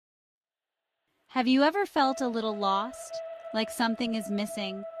Have you ever felt a little lost? Like something is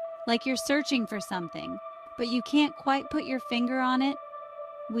missing? Like you're searching for something, but you can't quite put your finger on it?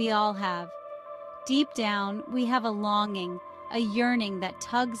 We all have. Deep down, we have a longing, a yearning that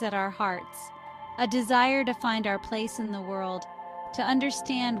tugs at our hearts, a desire to find our place in the world, to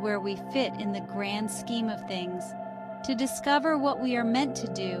understand where we fit in the grand scheme of things, to discover what we are meant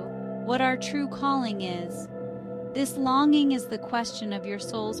to do, what our true calling is. This longing is the question of your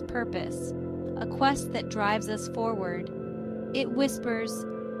soul's purpose, a quest that drives us forward. It whispers,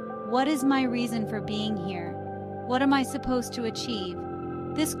 "What is my reason for being here? What am I supposed to achieve?"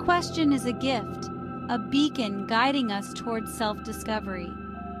 This question is a gift, a beacon guiding us towards self-discovery.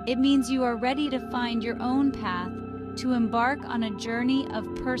 It means you are ready to find your own path, to embark on a journey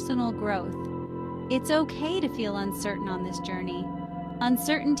of personal growth. It's okay to feel uncertain on this journey.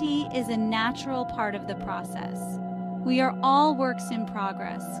 Uncertainty is a natural part of the process. We are all works in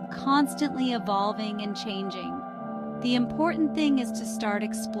progress, constantly evolving and changing. The important thing is to start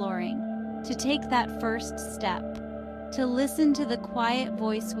exploring, to take that first step, to listen to the quiet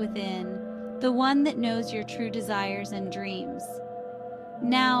voice within, the one that knows your true desires and dreams.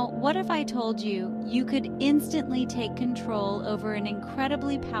 Now, what if I told you you could instantly take control over an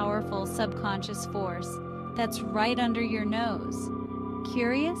incredibly powerful subconscious force that's right under your nose?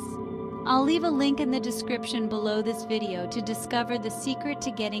 Curious? I'll leave a link in the description below this video to discover the secret to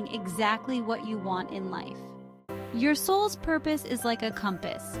getting exactly what you want in life. Your soul's purpose is like a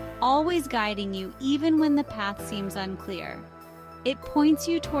compass, always guiding you even when the path seems unclear. It points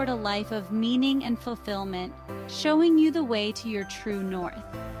you toward a life of meaning and fulfillment, showing you the way to your true north.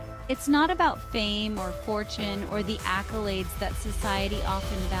 It's not about fame or fortune or the accolades that society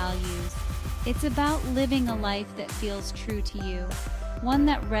often values. It's about living a life that feels true to you, one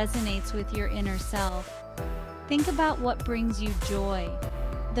that resonates with your inner self. Think about what brings you joy,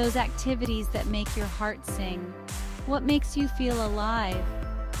 those activities that make your heart sing. What makes you feel alive?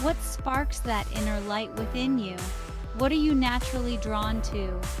 What sparks that inner light within you? What are you naturally drawn to?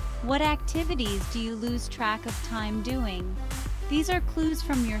 What activities do you lose track of time doing? These are clues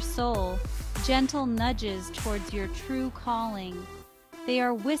from your soul, gentle nudges towards your true calling. They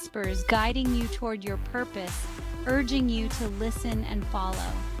are whispers guiding you toward your purpose, urging you to listen and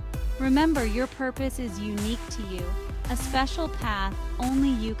follow. Remember, your purpose is unique to you, a special path only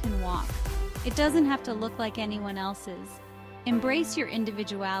you can walk. It doesn't have to look like anyone else's. Embrace your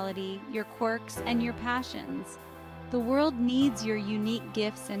individuality, your quirks, and your passions. The world needs your unique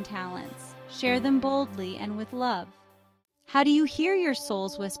gifts and talents. Share them boldly and with love. How do you hear your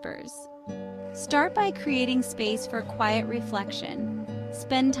soul's whispers? Start by creating space for quiet reflection.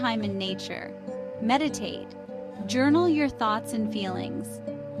 Spend time in nature. Meditate. Journal your thoughts and feelings.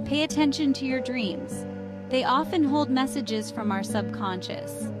 Pay attention to your dreams. They often hold messages from our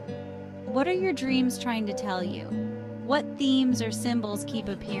subconscious. What are your dreams trying to tell you? What themes or symbols keep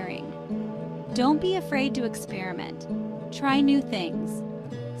appearing? Don't be afraid to experiment. Try new things.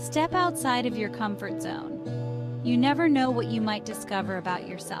 Step outside of your comfort zone. You never know what you might discover about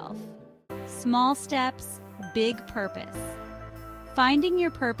yourself. Small steps, big purpose. Finding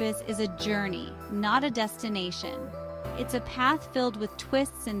your purpose is a journey, not a destination. It's a path filled with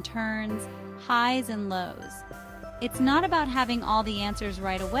twists and turns, highs and lows. It's not about having all the answers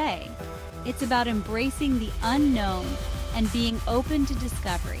right away. It's about embracing the unknown and being open to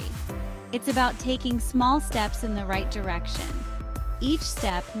discovery. It's about taking small steps in the right direction. Each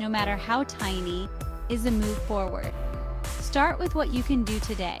step, no matter how tiny, is a move forward. Start with what you can do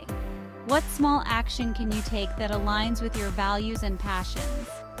today. What small action can you take that aligns with your values and passions?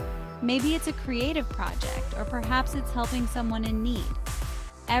 Maybe it's a creative project, or perhaps it's helping someone in need.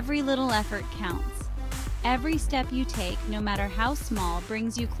 Every little effort counts. Every step you take, no matter how small,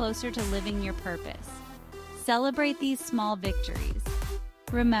 brings you closer to living your purpose. Celebrate these small victories.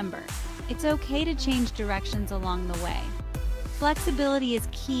 Remember, it's okay to change directions along the way. Flexibility is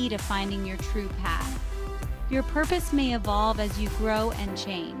key to finding your true path. Your purpose may evolve as you grow and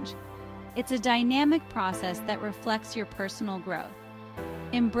change. It's a dynamic process that reflects your personal growth.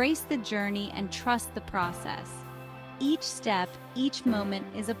 Embrace the journey and trust the process. Each step, each moment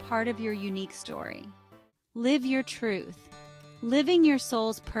is a part of your unique story. Live your truth. Living your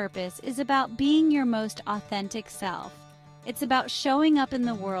soul's purpose is about being your most authentic self. It's about showing up in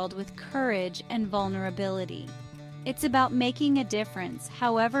the world with courage and vulnerability. It's about making a difference,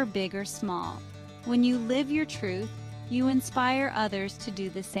 however big or small. When you live your truth, you inspire others to do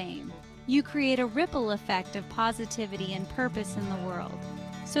the same. You create a ripple effect of positivity and purpose in the world.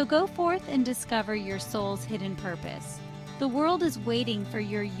 So go forth and discover your soul's hidden purpose. The world is waiting for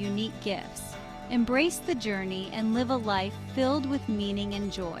your unique gifts. Embrace the journey and live a life filled with meaning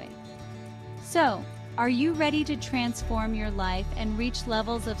and joy. So, are you ready to transform your life and reach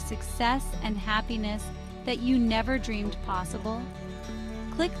levels of success and happiness that you never dreamed possible?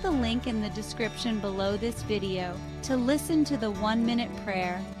 Click the link in the description below this video to listen to the 1-minute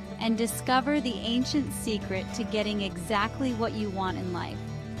prayer and discover the ancient secret to getting exactly what you want in life.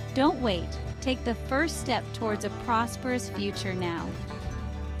 Don't wait. Take the first step towards a prosperous future now.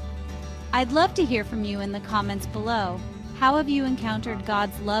 I'd love to hear from you in the comments below. How have you encountered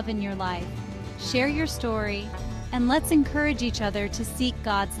God's love in your life? Share your story, and let's encourage each other to seek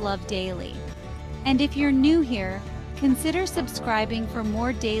God's love daily. And if you're new here, consider subscribing for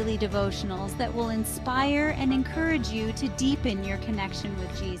more daily devotionals that will inspire and encourage you to deepen your connection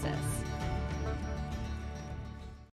with Jesus.